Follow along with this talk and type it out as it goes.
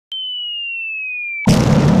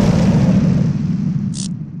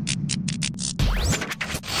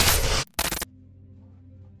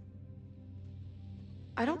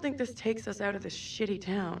I don't think this takes us out of this shitty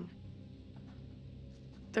town.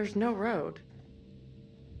 There's no road.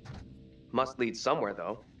 Must lead somewhere,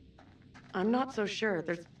 though. I'm not so sure.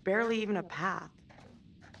 There's barely even a path.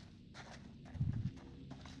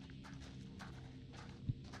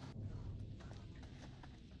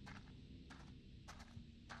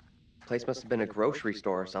 Place must have been a grocery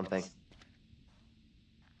store or something.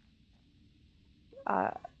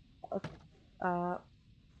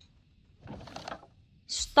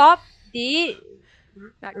 Stop the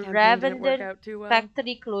That campaign didn't work Ravenden out too well.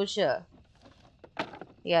 factory closure.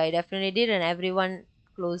 Yeah, it definitely did, and everyone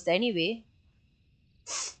closed anyway.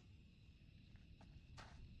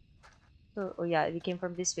 So, oh yeah, we came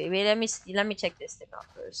from this way. Wait, let me check this thing out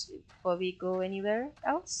first before we go anywhere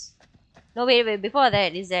else. No, wait. Before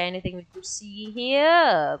that, is there anything we could see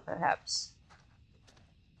here? Perhaps.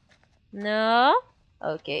 No.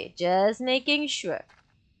 Okay, just making sure.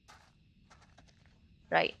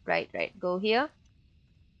 Right. Go here.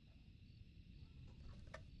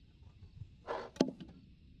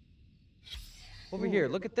 Over here,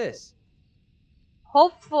 look at this.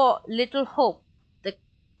 Hope for little hope. The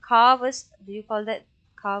carvers, do you call that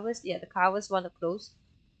carvers? Yeah, the carvers want to close.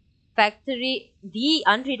 Factory, the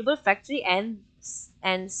unreadable factory and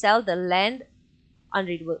sell the land.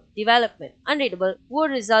 Unreadable. Development. Unreadable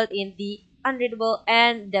would result in the unreadable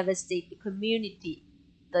and devastate the community.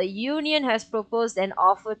 The union has proposed an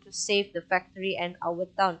offer to save the factory and our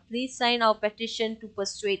town. Please sign our petition to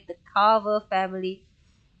persuade the Carver family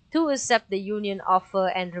to accept the union offer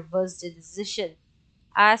and reverse the decision.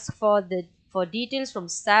 Ask for details from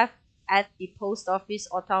staff at the post office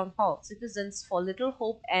or town hall. Citizens for Little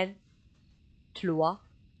Hope and Tlua,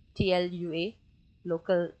 TLUA,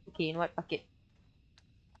 local. Okay, in what bucket?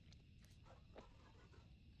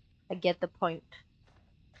 I get the point.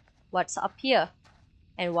 What's up here?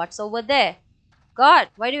 And what's over there? God,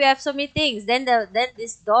 why do we have so many things? Then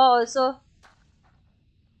this door also.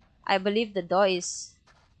 I believe the door is.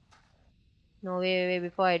 No, wait.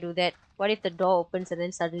 Before I do that, what if the door opens and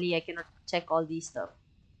then suddenly I cannot check all these stuff?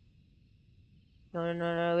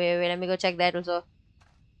 No. Wait. Let me go check that also.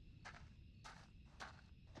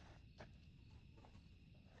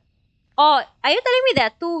 Oh, are you telling me there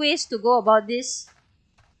are two ways to go about this?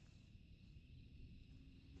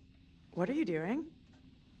 What are you doing?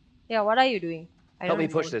 Yeah, what are you doing? Help me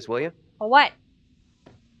push this, will you? For what?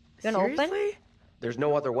 You wanna Seriously? open? There's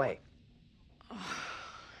no other way.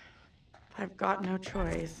 I've got no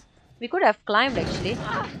choice. We could have climbed actually.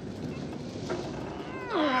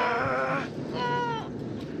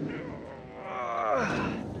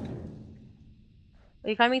 Are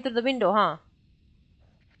you climbing through the window, huh?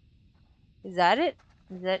 Is that it?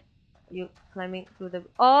 Is that you climbing through the...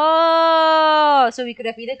 Oh! So we could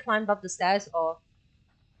have either climbed up the stairs or...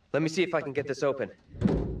 Let me see if I can get this open.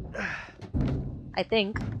 I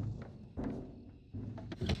think.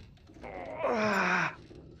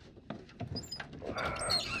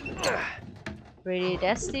 Pretty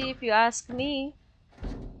testy if you ask me.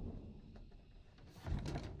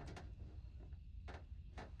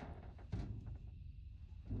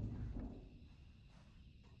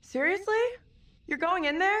 Seriously? You're going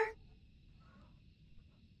in there?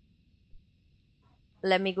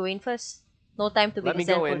 Let me go in first. No time to be Let me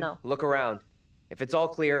go resentful in, now. look around. If it's all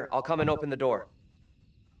clear, I'll come and open the door.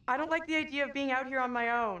 I don't like the idea of being out here on my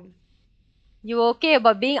own. You okay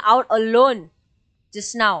about being out alone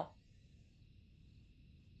just now?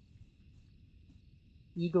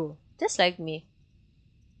 Ego. Just like me.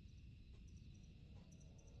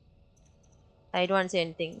 I don't want to say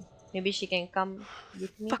anything. Maybe she can come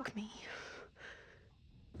with me. Fuck me.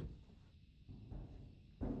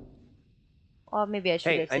 Or maybe I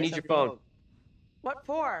should Hey, have I said need your something. phone. What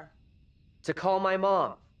for? To call my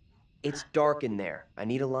mom. It's dark in there. I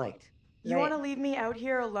need a light. You Right. want to leave me out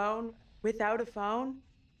here alone without a phone?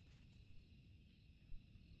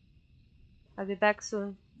 I'll be back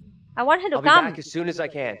soon. I want her to I'll be come. back as soon as I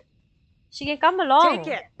can. She can come along.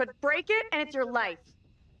 Take it, but break it and it's your life.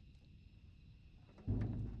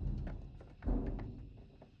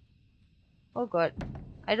 Oh god.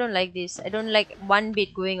 I don't like this. I don't like one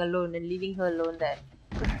bit going alone and leaving her alone there.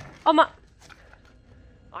 Oh ma.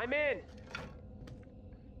 I'm in.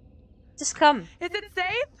 Just come. Is it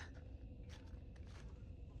safe?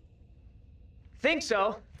 Think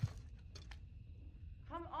so.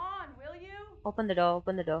 Come on, will you? Open the door.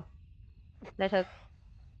 Open the door. Let her.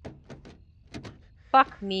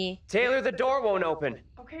 Fuck me. Taylor, the door won't open.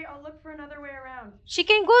 Okay, I'll look for another way around. She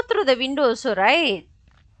can go through the window also, right?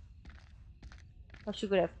 Or she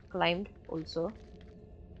could have climbed also.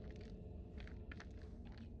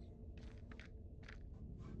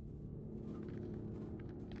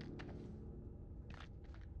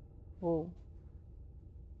 Oh.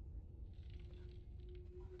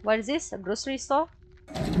 What is this? A grocery store?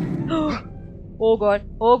 Oh god.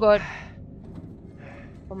 Oh god.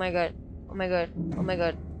 Oh my god. Oh my god. Oh my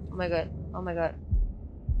god. Oh my god. Oh my god.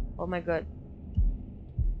 Oh my god.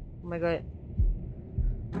 Oh my god.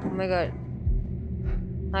 Oh my god.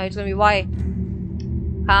 Now it's gonna be why?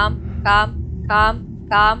 Calm. Calm. Calm.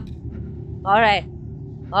 Calm. Alright.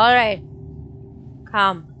 Alright.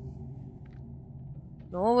 Calm.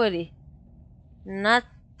 Don't worry.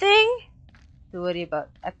 Nothing to worry about.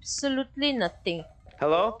 Absolutely nothing.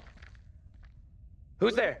 Hello?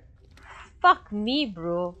 Who's there? Fuck me,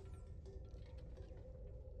 bro.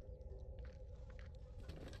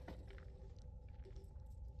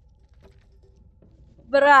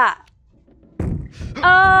 Bruh.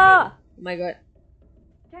 Ah! Oh my god.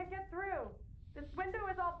 Can't get through. This window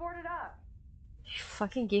is all boarded up. You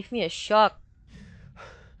fucking gave me a shock.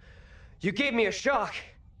 You gave me a shock.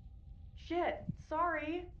 Shit.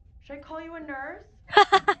 Sorry. Should I call you a nurse?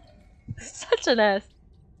 Such an ass.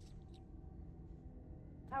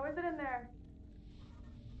 How is it in there?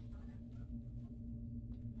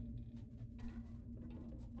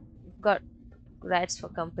 Got rats for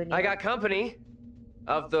company. I got company.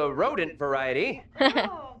 Of the rodent variety.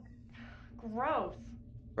 Oh, gross.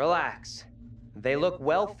 Relax. They look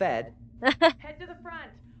well fed. Head to the front.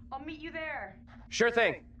 I'll meet you there. Sure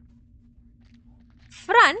thing.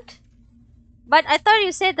 Front? But I thought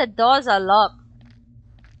you said the doors are locked.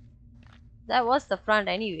 That was the front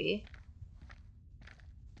anyway.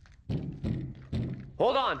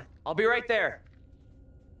 Hold on. I'll be right there.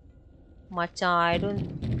 Machan, I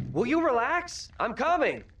don't... Will you relax? I'm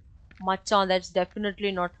coming. Machan, that's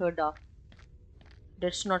definitely not Herda.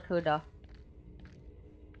 That's not Herda.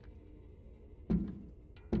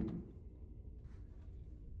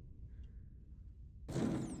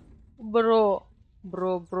 Bro.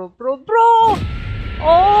 Bro.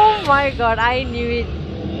 Oh my god, I knew it.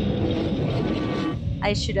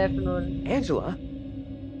 I should have known. Angela?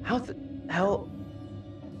 How the hell?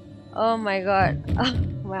 Oh my god.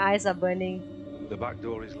 My eyes are burning. The back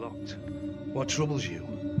door is locked. What troubles you?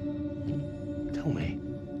 Tell me.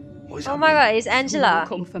 What is Oh my god, it's Angela.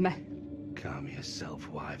 Come for me. Calm yourself,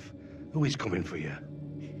 wife. Who is coming for you?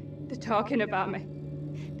 They're talking about me.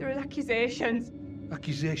 There are accusations.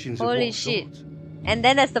 Accusations Holy of what shit. sort? And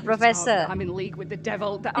then there's the Talk professor. that I'm in league with the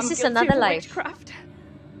devil. That This I'm is guilty another of life. witchcraft.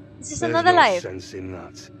 This is There's another no life. sense in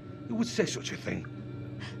that. Who would say such a thing?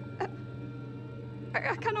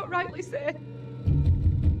 I cannot rightly say.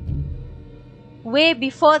 Way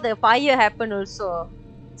before the fire happened also.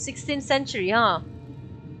 16th century, huh?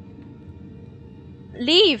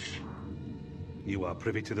 Leave. You are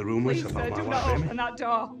privy to the rumours Please, about sir, my do wife, not Amy? open that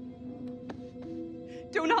door.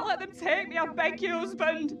 Do not let them take me, I beg you,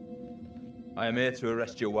 husband. I am here to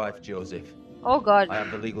arrest your wife, Joseph. Oh god. I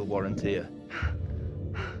have the legal warrant here.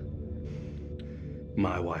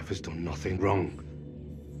 My wife has done nothing wrong.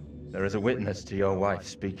 There is a witness to your wife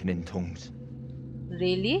speaking in tongues.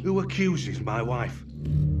 Really? Who accuses my wife?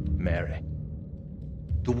 Mary,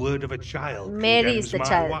 The word of a child Mary is condemns the my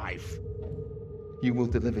child. wife. you will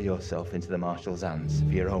deliver yourself into the marshal's hands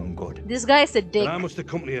for your own good. This guy is a dick. And I must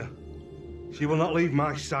accompany her. She will not leave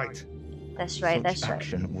my sight. That's right, Such that's right.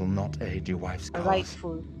 action will not aid your wife's A cause.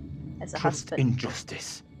 rightful as a Trust husband. in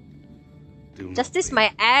justice. Do not Justice fear.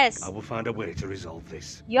 my ass. I will find a way to resolve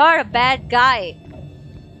this. You're a bad guy.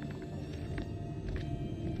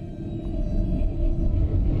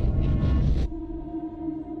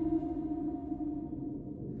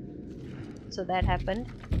 So that happened.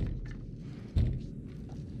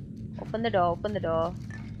 Open the door, open the door.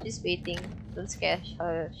 Just waiting. Don't scare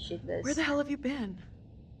her shitless. Where the hell have you been?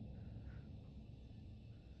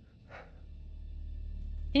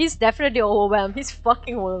 He's definitely overwhelmed. He's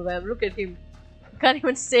fucking overwhelmed. Look at him. He can't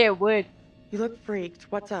even say a word. You look freaked.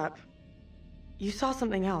 What's up? You saw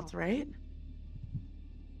something else, right?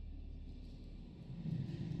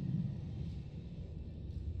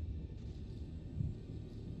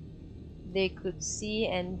 They could see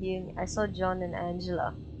and hear me. I saw John and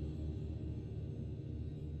Angela.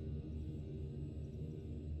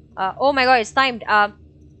 Oh my god, it's timed.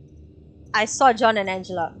 I saw John and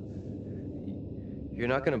Angela. You're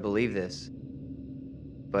not gonna believe this,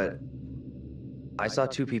 but I saw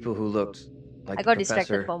two people who looked like I the got distracted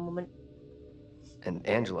professor for a moment. and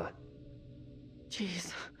Angela.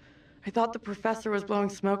 Jeez. I thought the professor was blowing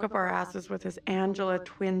smoke up our asses with his Angela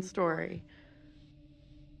twin story.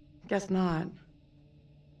 Guess not.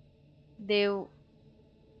 They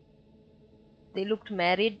looked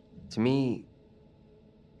married. To me,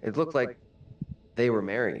 it looked like they were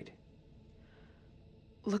married.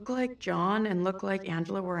 look like John and look like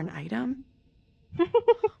Angela were an item?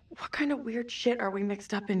 What kind of weird shit are we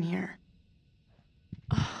mixed up in here?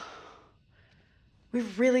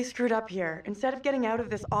 We've really screwed up here. Instead of getting out of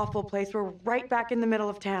this awful place, we're right back in the middle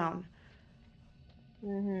of town.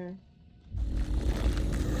 Mm-hmm.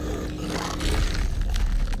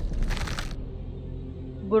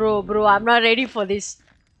 Bro, I'm not ready for this.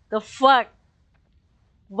 The fuck?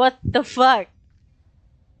 What the fuck?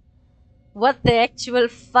 What the actual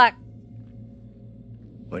fuck?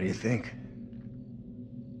 What do you think?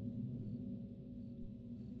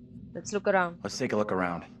 Let's look around. Let's take a look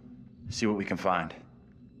around. See what we can find.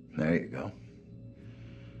 There you go.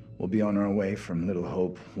 We'll be on our way from Little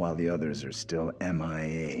Hope while the others are still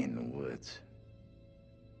MIA in the woods.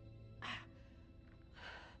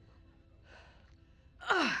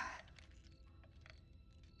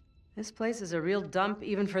 This place is a real dump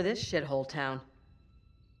even for this shithole town.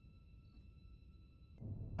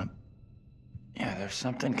 Yeah, there's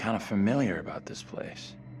something kind of familiar about this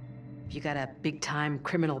place. You got a big-time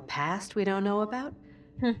criminal past we don't know about?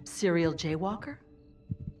 Serial jaywalker?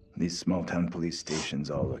 These small-town police stations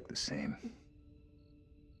all look the same.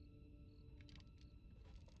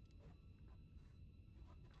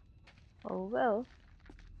 Oh well.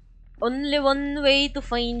 Only one way to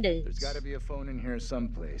find it. There's gotta be a phone in here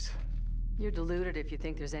someplace. You're deluded if you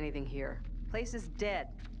think there's anything here. Place is dead,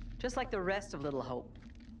 just like the rest of Little Hope.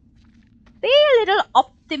 Be a little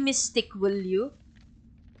optimistic, will you?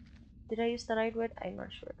 Did I use the right word? I'm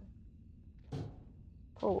not sure.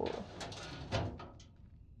 Oh.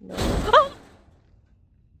 No.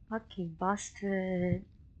 Fucking bastard.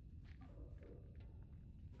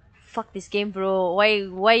 Fuck this game, bro.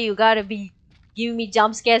 Why you gotta be giving me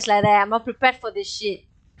jump scares like that? I'm not prepared for this shit.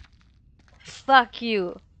 Fuck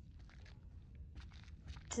you.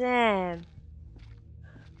 Damn.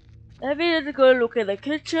 Let me go look at the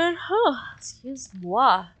kitchen. Oh, excuse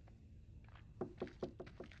moi.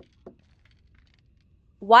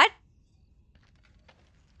 What?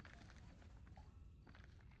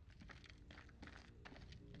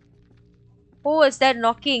 Who was that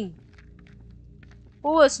knocking?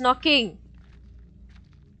 Who was knocking?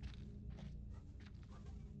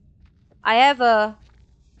 I have a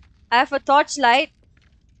torchlight.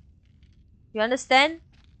 You understand?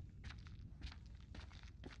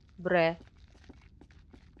 Bruh.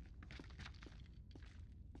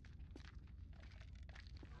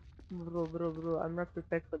 Bro, I'm not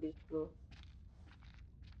prepared for this, bro.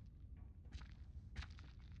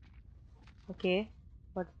 Okay.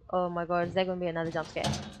 What? Oh my god, is there gonna be another jump scare?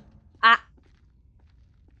 Ah!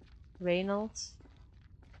 Reynolds?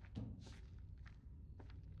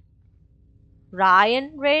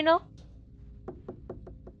 Ryan Reynolds?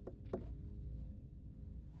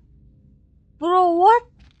 Bro, what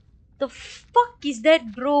the fuck is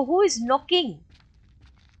that, bro? Who is knocking?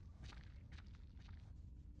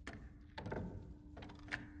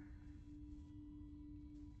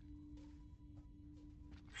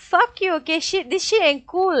 Fuck you, okay? Shit, this shit ain't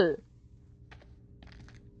cool.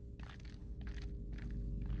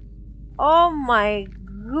 Oh my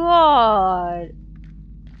god.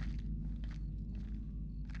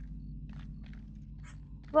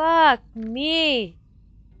 Fuck me.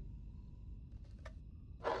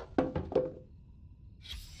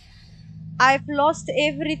 I've lost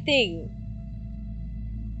everything.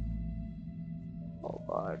 Oh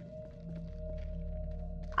god.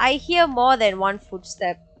 I hear more than one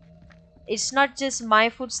footstep. It's not just my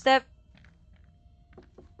footstep.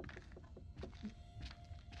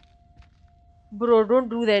 Bro, don't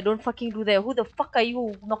do that. Don't fucking do that. Who the fuck are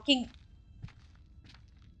you knocking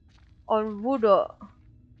on wood?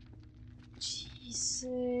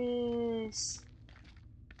 Jesus.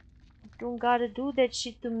 Don't gotta do that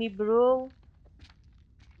shit to me, bro.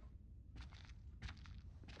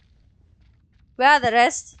 Where are the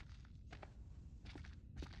rest?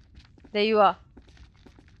 There you are.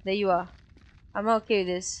 There you are. I'm not okay with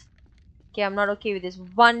this. Okay, I'm not okay with this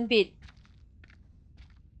one bit.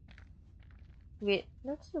 Wait,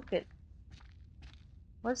 let's look at.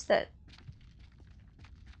 What's that?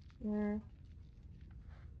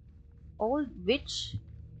 Old witch?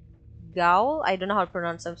 Gowl? I don't know how to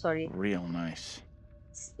pronounce, I'm sorry. Real nice.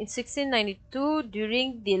 In 1692,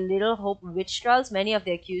 during the Little Hope witch trials, many of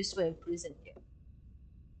the accused were imprisoned here.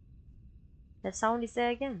 That sound is there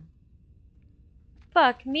again.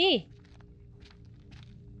 Fuck me.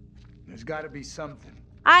 There's gotta be something.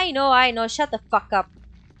 I know. Shut the fuck up.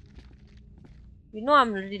 You know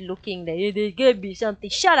I'm really looking there. There's gotta be something.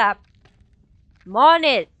 Shut up. I'm on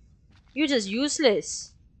it. You're just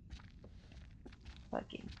useless.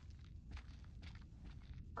 Fucking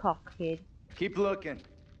cockhead. Keep looking.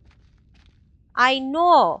 I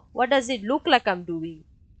know. What does it look like I'm doing?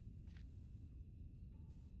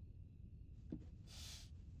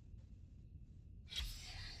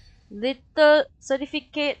 Little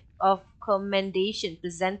certificate of commendation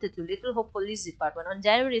presented to Little Hope Police Department on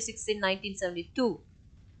January 16, 1972.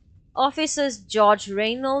 Officers George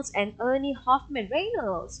Reynolds and Ernie Hoffman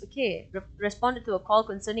Reynolds, okay, responded to a call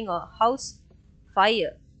concerning a house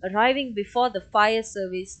fire. Arriving before the fire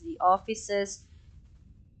service, the officers,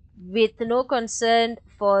 with no concern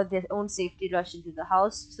for their own safety, rushed into the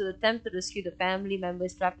house to attempt to rescue the family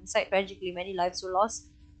members trapped inside. Tragically, many lives were lost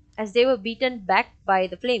as they were beaten back by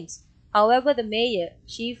the flames. However, the mayor,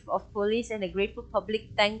 chief of police, and a grateful public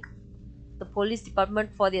thanked the police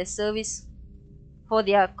department for their service, for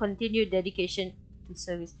their continued dedication to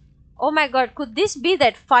service. Oh my god, could this be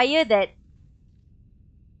that fire that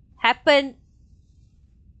happened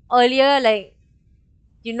earlier? Like,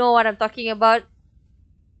 you know what I'm talking about?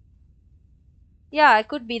 Yeah, it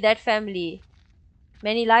could be that family.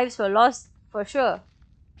 Many lives were lost for sure.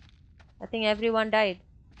 I think everyone died.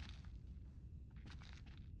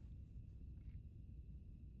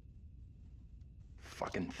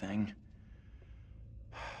 Fucking thing.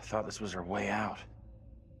 Thought this was our way out.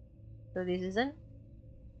 So this isn't.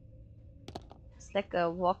 It's like a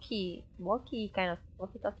walkie-talkie kind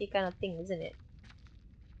of thing, isn't it?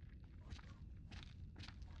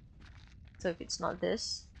 So if it's not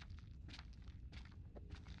this,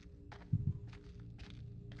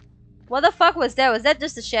 what the fuck was that? Was that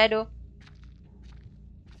just a shadow?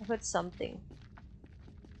 I heard something.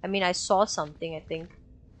 I mean, I saw something, I think.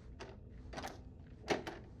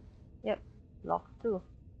 Yep, locked too.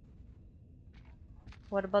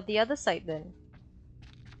 What about the other side then?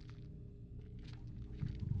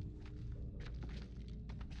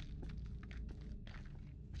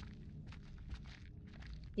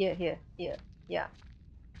 Here, yeah.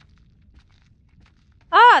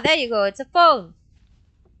 Ah, there you go, it's a phone.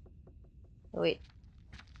 Wait.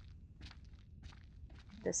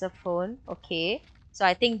 There's a phone, okay. So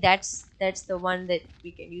I think that's the one that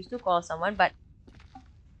we can use to call someone, but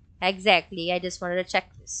exactly, I just wanted to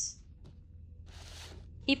check this.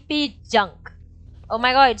 Hippie junk. Oh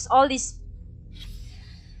my god, it's all this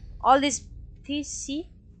see?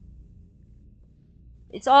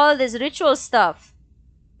 It's all this ritual stuff.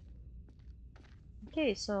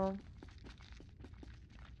 Okay, so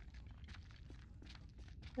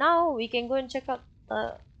now we can go and check out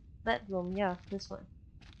that room. Yeah, this one.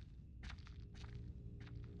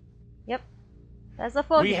 Yep. That's the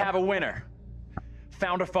phone. We have a winner.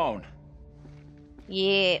 Found a phone.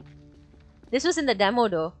 Yeah. This was in the demo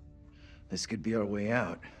though. This could be our way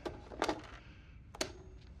out.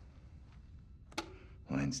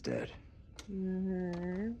 Line's dead.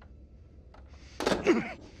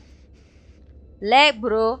 Leg,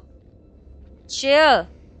 bro. Chill.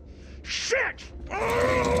 Shit!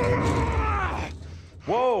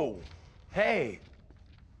 Whoa! Hey!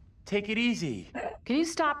 Take it easy. Can you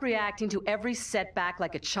stop reacting to every setback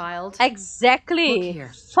like a child? Exactly. Look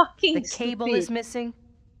here. Fucking The cable stupid. is missing.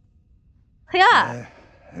 Yeah.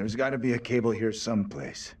 There's got to be a cable here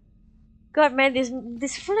someplace. God, man,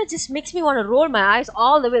 this fella just makes me want to roll my eyes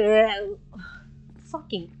all the way.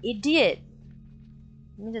 Fucking idiot.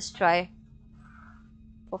 Let me just try.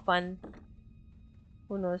 For fun.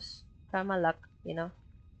 Who knows? Try my luck, you know.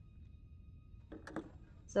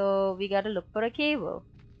 So we gotta look for a cable.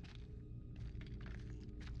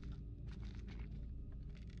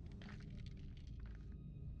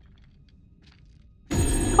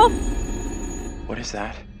 Oh! What is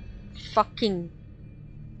that? Fucking.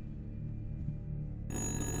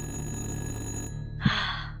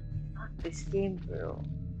 Fuck this game, bro.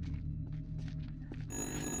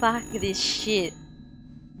 Fuck this shit.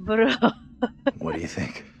 Bro. What do you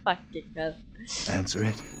think? Fucking hell. Answer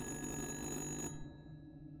it.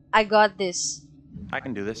 I got this. I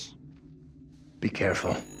can do this. Be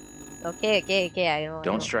careful. Okay, I know.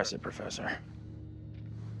 Don't stress it, Professor.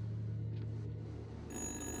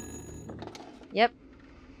 Yep.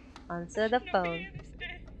 Answer the phone.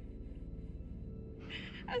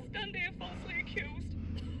 I stand here falsely accused.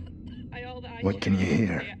 What can you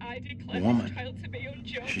hear? A woman.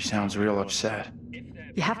 She sounds real upset.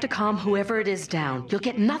 You have to calm whoever it is down. You'll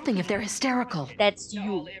get nothing if they're hysterical. That's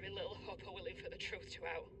you.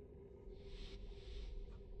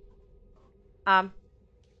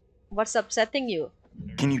 What's upsetting you?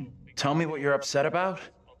 Can you tell me what you're upset about?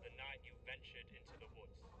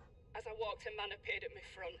 As I walked, a man appeared at my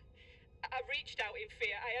front. I reached out in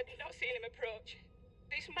fear. I had not seen him approach.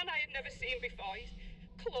 This man I had never seen before. His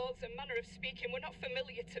clothes and manner of speaking were not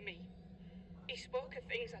familiar to me. He spoke of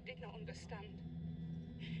things I did not understand.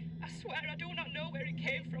 I swear I do not know where it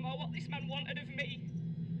came from or what this man wanted of me.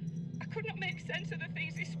 I could not make sense of the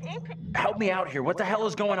things he spoke of. Help me out here. What the hell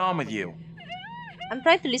is going on with you? I'm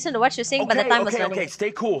trying to listen to what you're saying, but the time was running. Okay.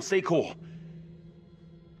 Stay cool.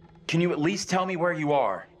 Can you at least tell me where you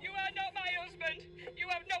are? You are not my husband. You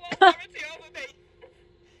have no authority over me.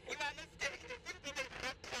 You are mistaken.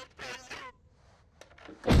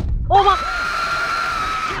 Oh my!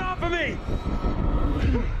 Get off of me!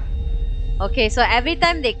 Okay, so every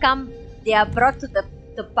time they come, they are brought to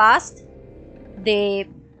the past. The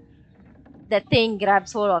thing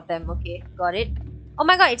grabs hold of them. Okay, got it. Oh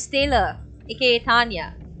my god, it's Taylor, aka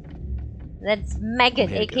Tanya. That's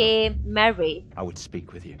Megan, aka Mary. I would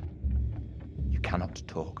speak with you. You cannot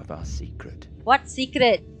talk of our secret. What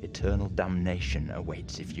secret? Eternal damnation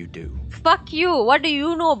awaits if you do. Fuck you! What do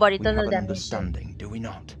you know about We eternal have an damnation? understanding, do we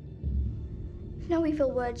not? No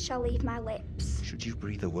evil word shall leave my lips. Should you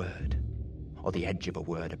breathe a word, or the edge of a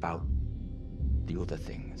word about the other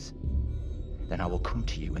things, then I will come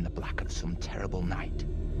to you in the black of some terrible night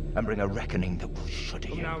and bring a reckoning that will shudder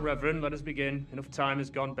you. Now, Reverend, let us begin. Enough time has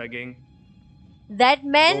gone begging. That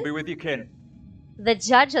man, Go be with your kin. the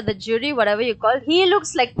judge or the jury, whatever you call, he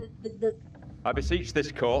looks like I beseech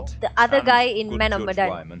this court. the other and guy in good Man of Judge Medan.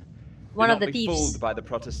 Wyman, One do of the not be thieves. fooled by the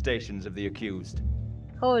protestations of the accused.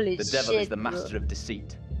 Holy The shit! devil is the bro. master of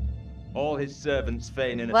deceit. All his servants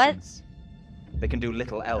feign innocence. They can do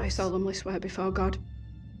little else. I solemnly swear before God,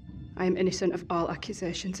 I am innocent of all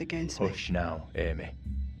accusations against me. Hush now, Amy.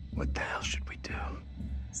 What the hell should we do?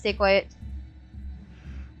 Stay quiet.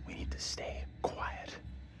 We need to stay quiet.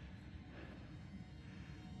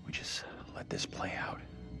 We just let this play out.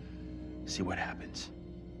 See what happens.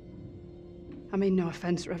 I mean no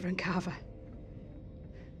offence, Reverend Carver.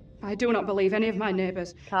 I do not believe any of my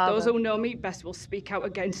neighbours. Carver. Those who know me best will speak out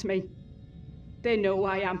against me. They know who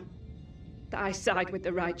I am. That I side with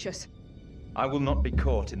the righteous. I will not be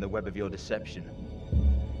caught in the web of your deception.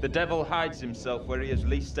 The devil hides himself where he is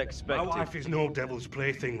least My expected. wife is no devil's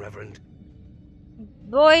plaything, Reverend.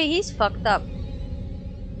 Boy, he's fucked up.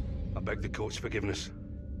 I beg the court's forgiveness.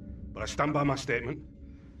 But I stand by my statement.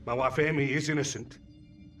 My wife Amy is innocent.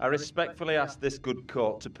 I respectfully ask this good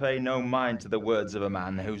court to pay no mind to the words of a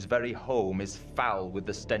man whose very home is foul with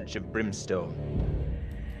the stench of brimstone.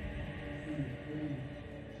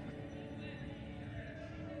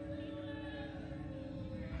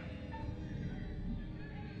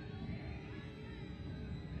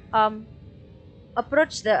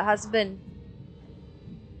 Approach the husband.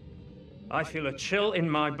 I feel a chill in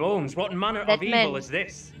my bones. What manner That of evil man. is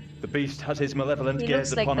this? The beast has his malevolent He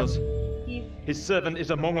gaze looks like upon the us. thief. His servant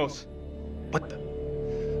is among us. What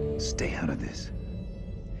the? Stay out of this.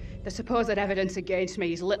 The supposed evidence against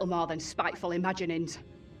me is little more than spiteful imaginings.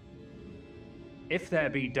 If there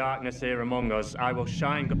be darkness here among us, I will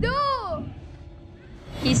shine. No!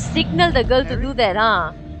 He signaled the girl to do that,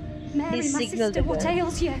 huh? Mary, He my signaled sister, the what girl.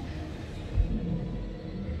 ails you?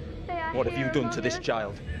 What have you done to this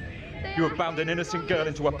child? You have bound an innocent girl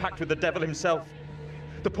into a pact with the devil himself.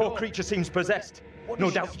 The poor creature seems possessed.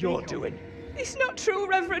 No doubt you're doing. It's not true,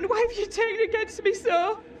 Reverend. Why have you taken against me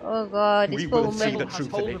so? Oh god, this We poor will see woman. the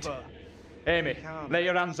truth of it. Amy, lay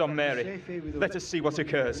your hands on Mary. Let us see what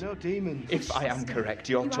occurs. No demons. If I am correct,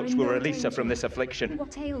 your You are touch in will no release her danger. from this affliction.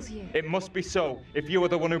 What ails you? It must be so, if you are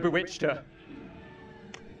the one who bewitched her.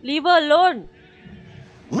 Leave her alone.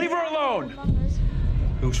 Leave her alone! Among us.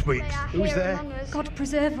 Who speaks? They are Who's here there? among us. God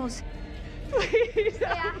preserve us. They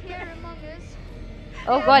are here among us.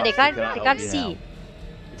 Oh god, they Cannot can't help you see. now.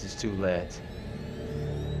 It is too late.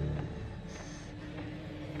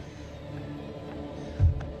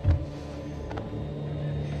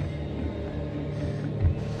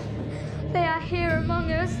 They are here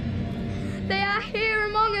among us. They are here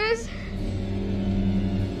among us.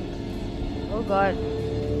 Oh god.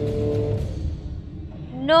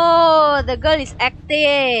 No, the girl is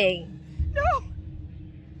acting. No!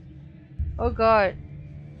 Oh god.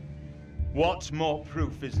 What more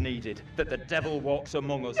proof is needed that the devil walks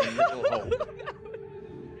among us in little hope?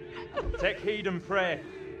 Take heed and pray.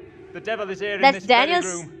 The devil is here in That's this Daniel's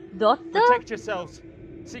very room. daughter? Protect yourselves.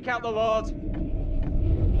 Seek out the Lord.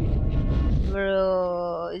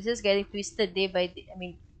 Bro, it's just getting twisted day by day. I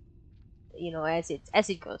mean, you know, as it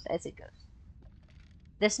goes.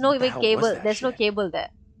 There's no What the even hell cable. was that There's no shit? cable there.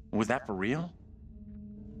 Was that for real?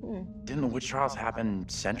 Didn't the witch trials happen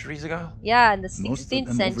centuries ago? Yeah, in the Most of 16th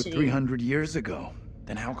them over century. 300 years ago.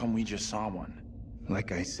 Then how come we just saw one?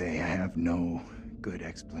 Like I say, I have no good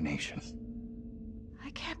explanation. I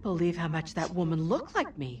can't believe how much that woman looked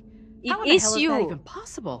like me. It How the is hell is you. that even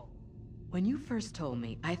possible? When you first told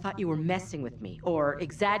me, I thought you were messing with me or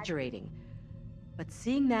exaggerating. But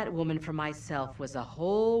seeing that woman for myself was a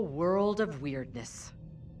whole world of weirdness.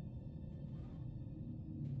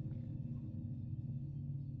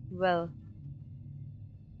 Well,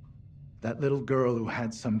 That little girl who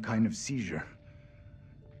had some kind of seizure.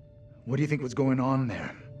 What do you think was going on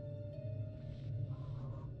there?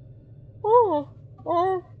 oh,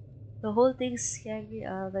 the whole thing's scary.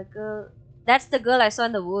 The girl. That's the girl I saw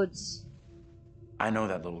in the woods. I know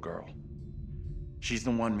that little girl. She's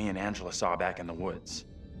the one me and Angela saw back in the woods.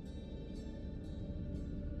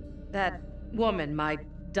 That woman, my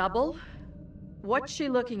double? What's she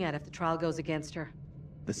looking at if the trial goes against her?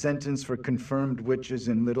 The sentence for confirmed witches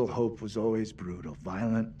in Little Hope was always brutal.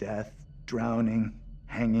 Violent death, drowning,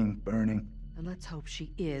 hanging, burning. And let's hope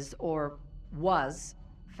she is, or was,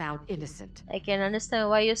 found innocent. I can understand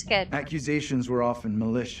why you're scared. Accusations were often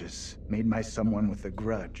malicious, made by someone with a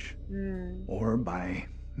grudge. Or by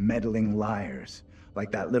meddling liars,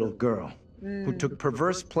 like that little girl, who took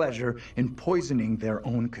perverse pleasure in poisoning their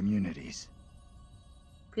own communities.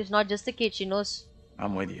 She's not just a kid, she knows.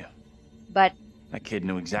 I'm with you. But That kid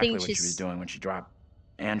knew exactly what she she's- was doing when she dropped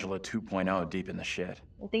Angela 2.0 deep in the shit.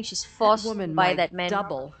 I think she's forced That woman, by my that man.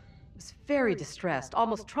 double, was very distressed,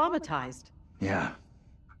 almost traumatized. Yeah.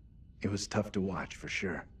 It was tough to watch, for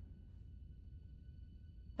sure.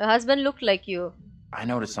 Her husband looked like you. I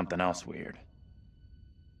noticed something else weird.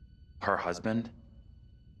 Her husband?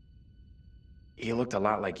 He looked a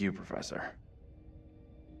lot like you, Professor.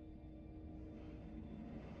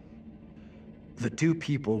 The two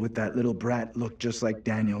people with that little brat looked just like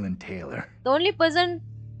Daniel and Taylor. The only person,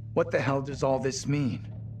 What the hell does all this mean?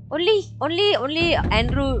 only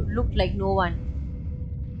Andrew looked like no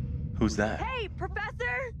one. Who's that? Hey,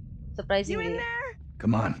 Professor! Surprisingly. You in there?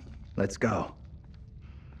 Come on, let's go.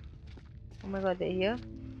 Oh my god, they're here.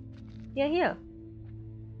 They're here.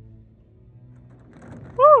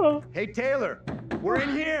 Woo! Hey, Taylor! We're in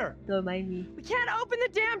here! Don't mind me. We can't open the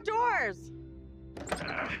damn doors!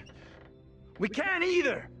 We can't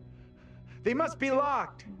either! They must be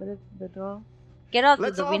locked! But the door. Get out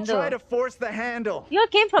Let's of the all window. try to force the handle. You all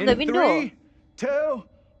came from the In window. 3, 2,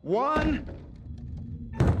 1.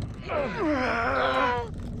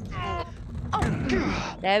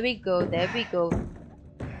 There we go, there we go.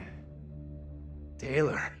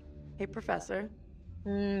 Taylor. Hey, Professor.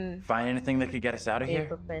 Find anything that could get us out of here?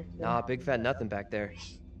 Professor. Nah, big fat nothing back there.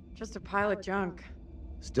 Just a pile of junk.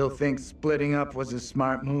 Still think splitting up was a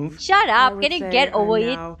smart move? Shut I up, would can you say get over I'm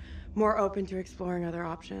it? now more open to exploring other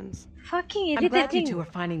options. Fucking I'm glad you irritating. two are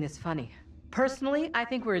finding this funny. Personally, I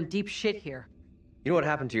think we're in deep shit here. You know what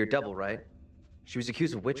happened to your double, right? She was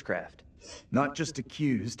accused of witchcraft. Not just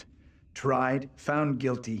accused, tried, found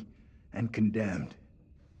guilty, and condemned.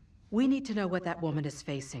 We need to know what that woman is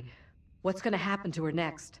facing. What's gonna happen to her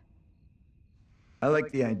next? I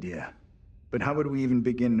like the idea, but how would we even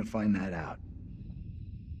begin to find that out?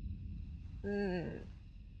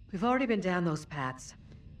 We've already been down those paths.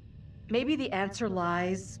 Maybe the answer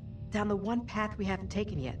lies down the one path we haven't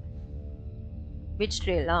taken yet. Which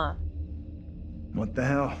trail, huh? What the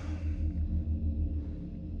hell?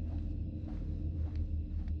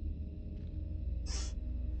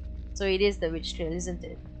 So it is the witch trail, isn't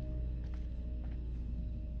it?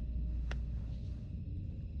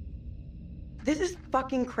 This is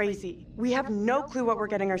fucking crazy. We have no clue what we're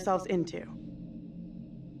getting ourselves into.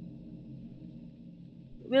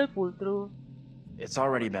 We'll pull through. It's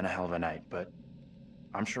already been a hell of a night, but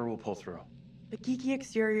I'm sure we'll pull through. The geeky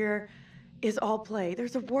exterior is all play.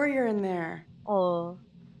 There's a warrior in there. Oh.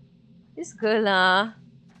 This girl,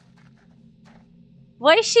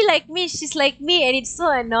 why is she like me? She's like me and it's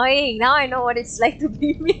so annoying. Now I know what it's like to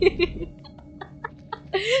be me.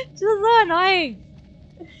 She's so annoying.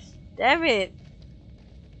 Damn it.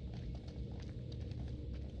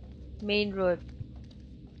 Main road.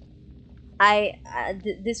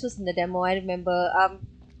 This was in the demo, I remember.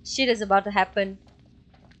 Shit is about to happen.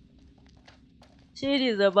 Shit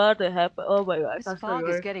is about to happen. Oh my gosh. This fog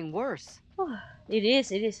is getting worse. It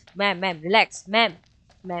is. Ma'am, relax. Ma'am,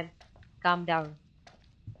 calm down.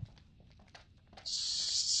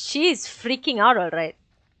 She's freaking out, alright.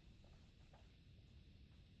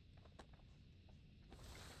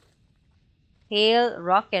 Hail,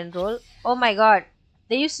 rock and roll. Oh my god.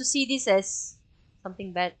 They used to see this as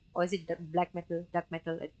something bad. Or is it black metal? Dark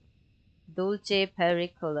metal? Dulce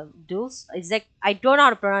periculum. Dulce? Exact. I don't know how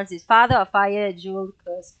to pronounce this. Father of fire, jewel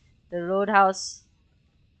curse. The roadhouse.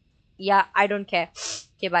 Yeah, I don't care.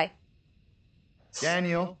 Okay, bye.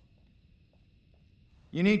 Daniel,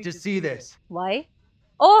 you need to see this. Why?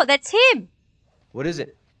 Oh, that's him! What is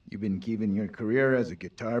it? You've been keeping your career as a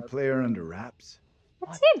guitar player under wraps?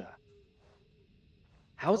 That's him!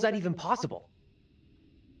 How is that even possible?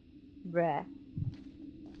 Bruh.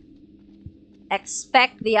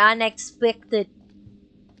 Expect the unexpected.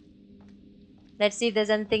 Let's see if there's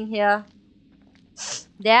anything here.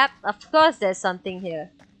 Yep, of course there's something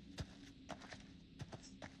here.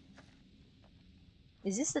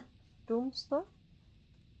 Is this a tombstone?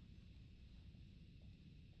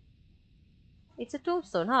 It's a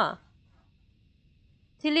tombstone, huh?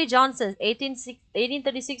 Tilly Johnson,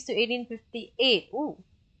 1836 to 1858. Ooh.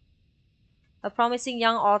 A promising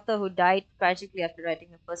young author who died tragically after writing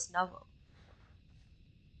her first novel.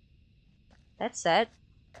 That's sad.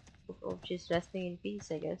 Oh, she's resting in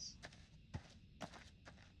peace, I guess.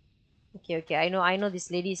 Okay, I know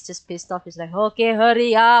this lady is just pissed off. She's like, okay,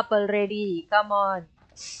 hurry up already. Come on.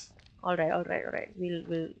 Alright.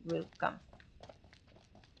 We'll come.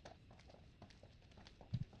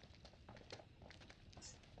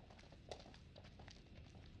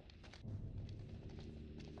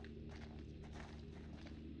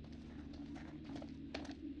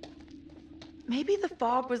 Maybe the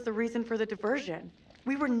fog was the reason for the diversion.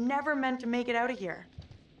 We were never meant to make it out of here.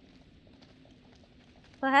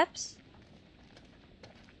 Perhaps.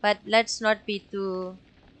 But let's not conclude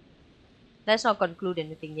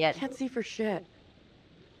anything yet. Can't see for shit.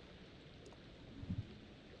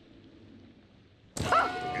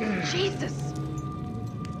 Jesus!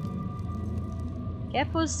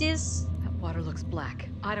 Careful, sis. That water looks black.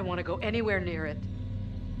 I don't want to go anywhere near it.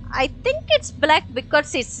 I think it's black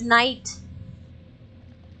because it's night.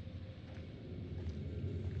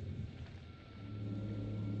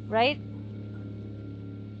 Right?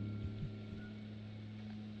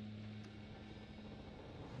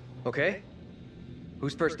 Okay.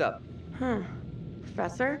 Who's first up?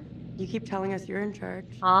 Professor? You keep telling us you're in charge.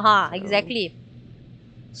 Exactly.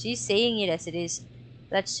 She's saying it as it is.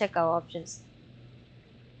 Let's check our options.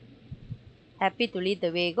 Happy to lead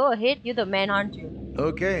the way. Go ahead, you're the man, aren't you?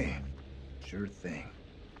 Okay. Sure thing.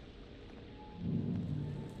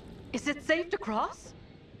 Is it safe to cross?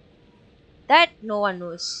 That no one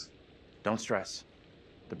knows. Don't stress.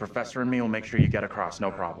 The professor and me will make sure you get across,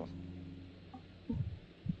 no problem.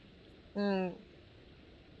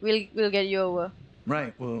 We'll get you over.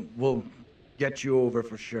 Right, we'll get you over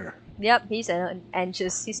for sure. Yep, he's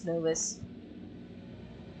anxious, he's nervous.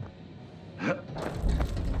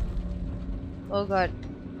 Oh god.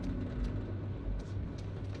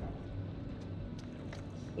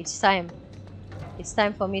 It's time. It's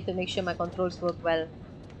time for me to make sure my controls work well.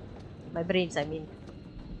 My brains, I mean.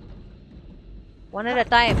 One at a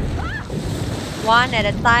time. One at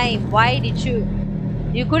a time. Why did you...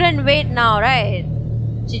 You couldn't wait now, right?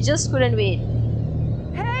 She just couldn't wait.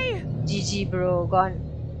 Hey! GG, bro. Gone.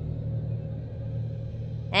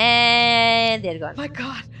 And they're gone. My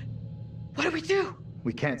god. What do we do?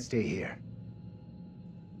 We can't stay here.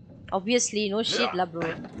 Obviously, no shit lah,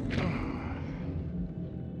 bro.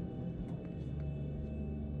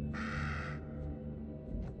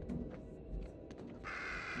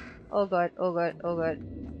 Oh god, oh god, oh god.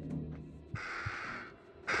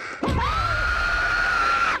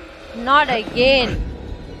 Not again.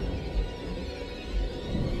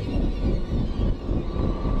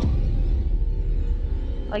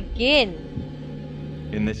 Again.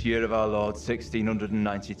 In this year of our Lord,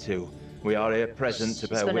 1692, we are here present to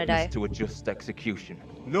bear witness to a just execution.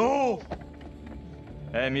 No!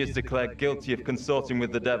 Amy is declared guilty of consorting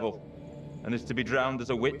with the devil, and is to be drowned as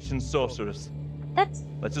a witch and sorceress. That's...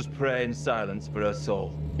 Let us pray in silence for her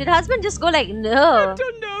soul. Did husband just go like, no? I've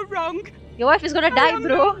done no wrong. Your wife is gonna die,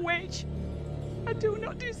 bro. I am no witch. I do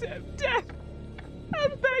not deserve death. I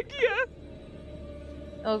beg you.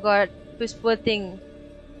 Oh god, this poor thing.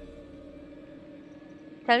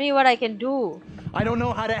 Tell me what I can do. I don't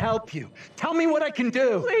know how to help you. Tell me what I can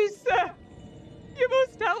do. Please, sir. You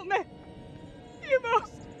must help me. You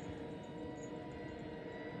must.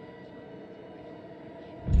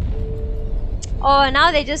 Oh,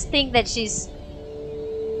 now they just think that she's...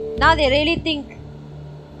 Now they really think...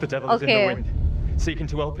 The devil is in the wind, seeking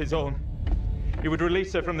to help his own. He would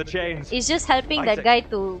release her from the chains. He's just helping that guy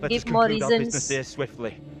to give more reasons. Our business here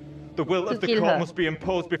swiftly. The will of the court must be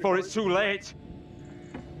imposed before it's too late.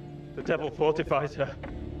 The devil fortifies her.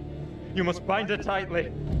 You must bind her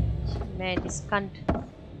tightly. Man, this cunt.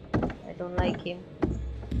 I don't like him.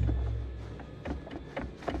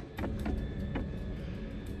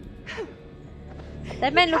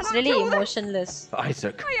 That man looks really emotionless.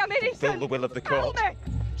 Isaac, I am innocent. fulfill the will of the court.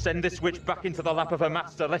 Send this witch back into the lap of her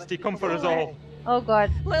master, lest he come for us all. Oh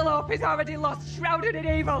god. Little Hope is already lost, shrouded in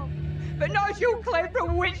evil. But not as you claim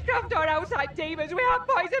from witchcraft or outside demons. We have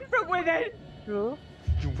poison from within. True.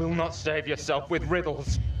 You will not save yourself with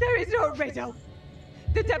riddles. There is no riddle.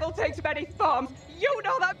 The devil takes many forms. You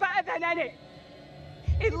know that better than any.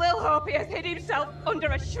 In Lil Hope, he has hid himself under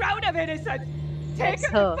a shroud of innocence,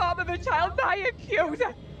 taken the form of a child by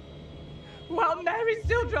accuser. While Mary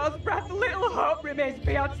still draws breath, little hope remains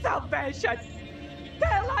beyond salvation.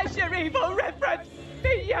 There lies your evil reverence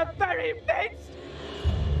in your very midst.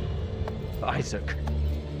 Isaac.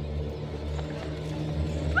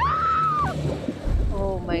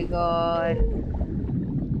 Oh my god.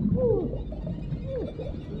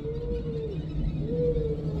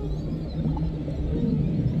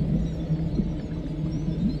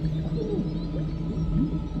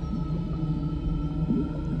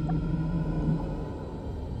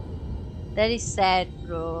 That is sad,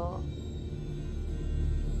 bro.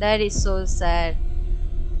 That is so sad.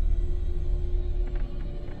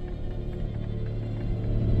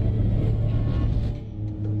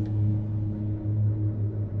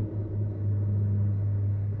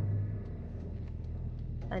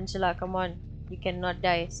 Angela, come on. You cannot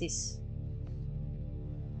die, sis.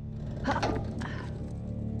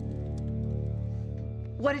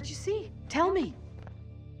 What did you see? Tell me.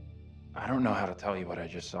 I don't know how to tell you what I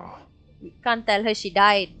just saw. You can't tell her she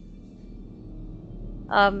died.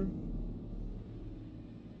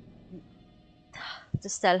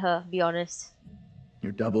 Just tell her, be honest.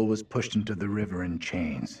 Your double was pushed into the river in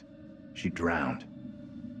chains. She drowned.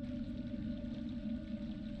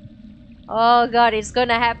 Oh god, it's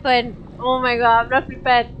gonna happen. Oh my god, I'm not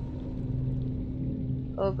prepared.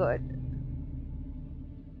 Oh god.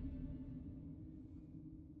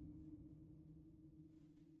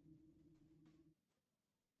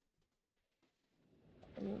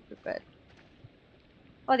 I'm not prepared.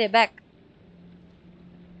 Oh, they're back.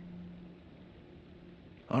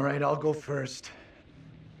 All right, I'll go first.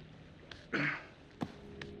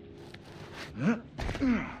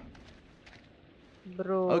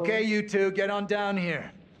 Bro. Okay, you two, get on down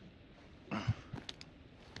here.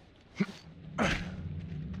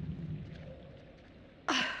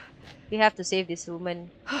 We have to save this woman.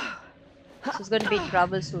 She's gonna be in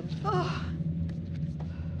trouble soon.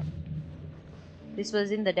 This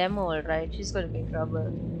was in the demo, alright? She's gonna be in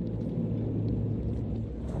trouble.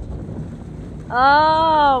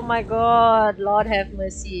 Oh my god, Lord have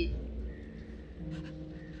mercy.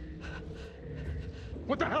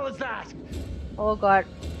 What the hell is that? Oh god.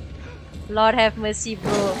 Lord have mercy,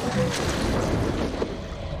 bro.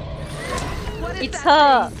 It's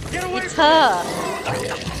her. It's her.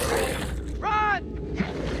 Run!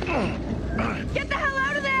 Get the hell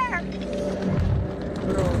out of there!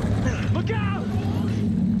 Bro. Look out!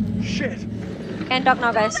 Shit. Can't talk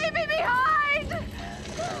now, guys. Leave me behind!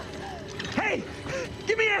 Hey!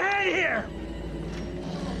 Give me a hand here!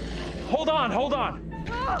 Hold on, hold on.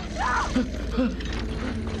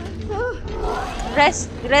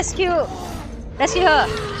 Rescue her.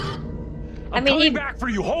 I'm coming back for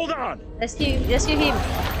you. Hold on. Rescue him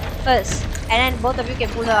first, and then both of you can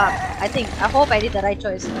pull her up. I hope I did the right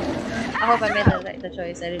choice. I hope I made the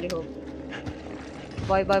choice. I really hope.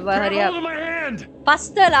 Boy, hurry up. Hold of my hand.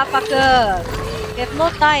 Faster lah, fucker. We have no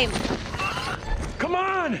time. Come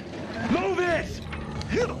on, move it.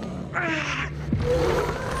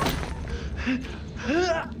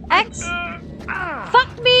 X.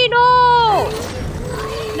 Fuck me, no!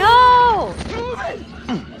 No!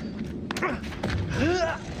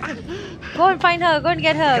 Go and find her. Go and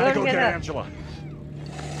get her. Go and get her. Angela.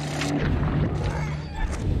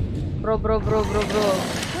 Bro.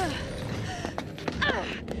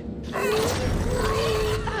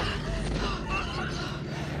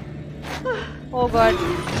 Oh god.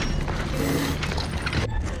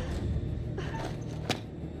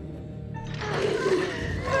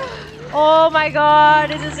 Oh my god,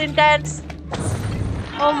 this is intense.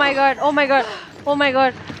 Oh my god.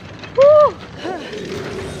 Woo!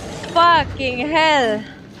 Fucking hell.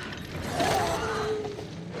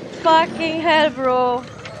 Fucking hell, bro.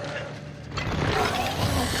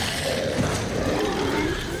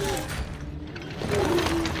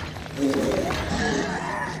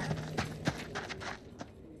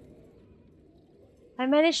 I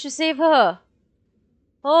managed to save her.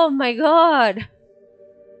 Oh my god.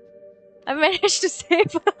 I managed to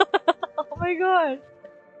save her. Oh my god.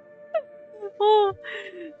 Oh,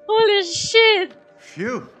 holy shit.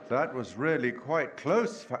 Phew, that was really quite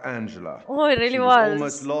close for Angela. Oh, it really she was.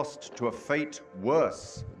 Almost lost to a fate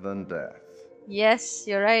worse than death. Yes,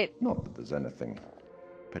 you're right. Not that there's anything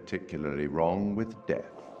particularly wrong with death.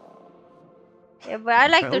 Yeah, but I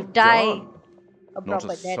like to Well die. done. A Not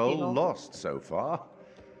proper a death, soul you know. lost so far.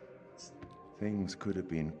 Things could have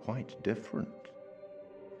been quite different.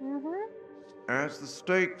 Mm-hmm. As the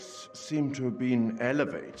stakes seem to have been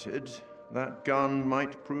elevated, That gun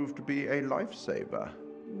might prove to be a lifesaver.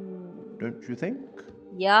 Don't you think?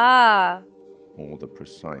 Yeah. Or the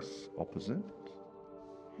precise opposite?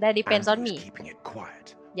 That depends on Andrew's me. keeping it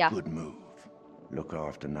quiet. Yeah. Good move. Look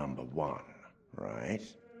after number one, right?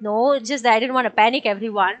 No, it's just that I didn't want to panic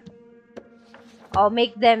everyone. Or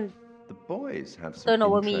make them The boys have some turn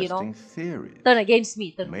over me, you interesting know. theories. Turn against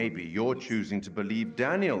me. Maybe you're choosing to believe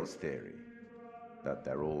Daniel's theory, that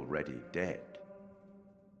they're already dead.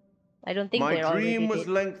 I don't think My they're already dream was dead.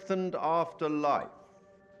 lengthened after life.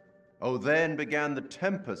 Oh, then began the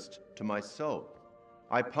tempest to my soul.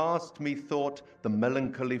 I passed methought the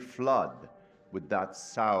melancholy flood with that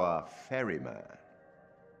sour ferryman,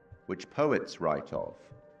 which poets write of,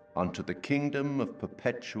 unto the kingdom of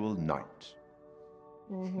perpetual night.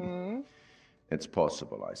 It's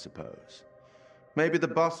possible, I suppose. Maybe the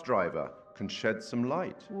bus driver can shed some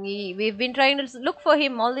light. We've been trying to look for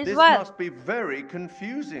him all this This while. must be very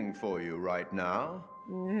confusing for you right now.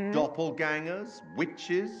 Doppelgangers,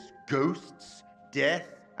 witches, ghosts, death,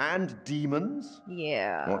 and demons.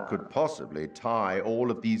 Yeah. What could possibly tie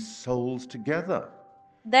all of these souls together?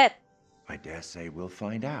 That. I dare say we'll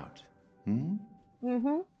find out.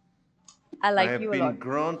 I like I have you a been lot.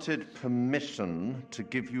 granted permission to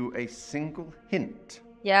give you a single hint.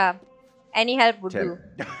 Yeah. Any help would do.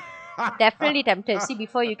 Definitely tempted. See,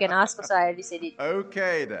 before you can ask, so I already said it.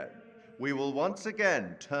 Okay then. We will once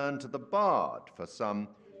again turn to the bard for some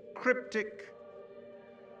cryptic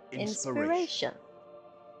inspiration.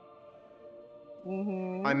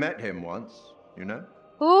 I met him once, you know?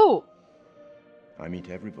 Who? I meet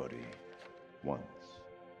everybody once.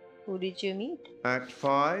 Who did you meet? Act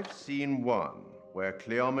 5, Scene 1, where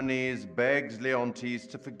Cleomenes begs Leontes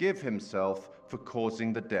to forgive himself for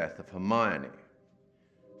causing the death of Hermione.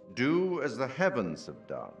 Do as the heavens have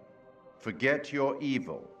done. Forget your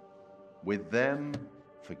evil. With them,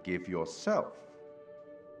 forgive yourself.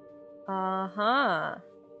 Didn't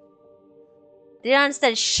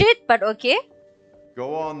understand shit, but okay.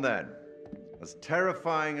 Go on then. As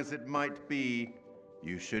terrifying as it might be,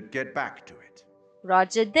 you should get back to it.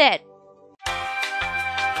 Roger that.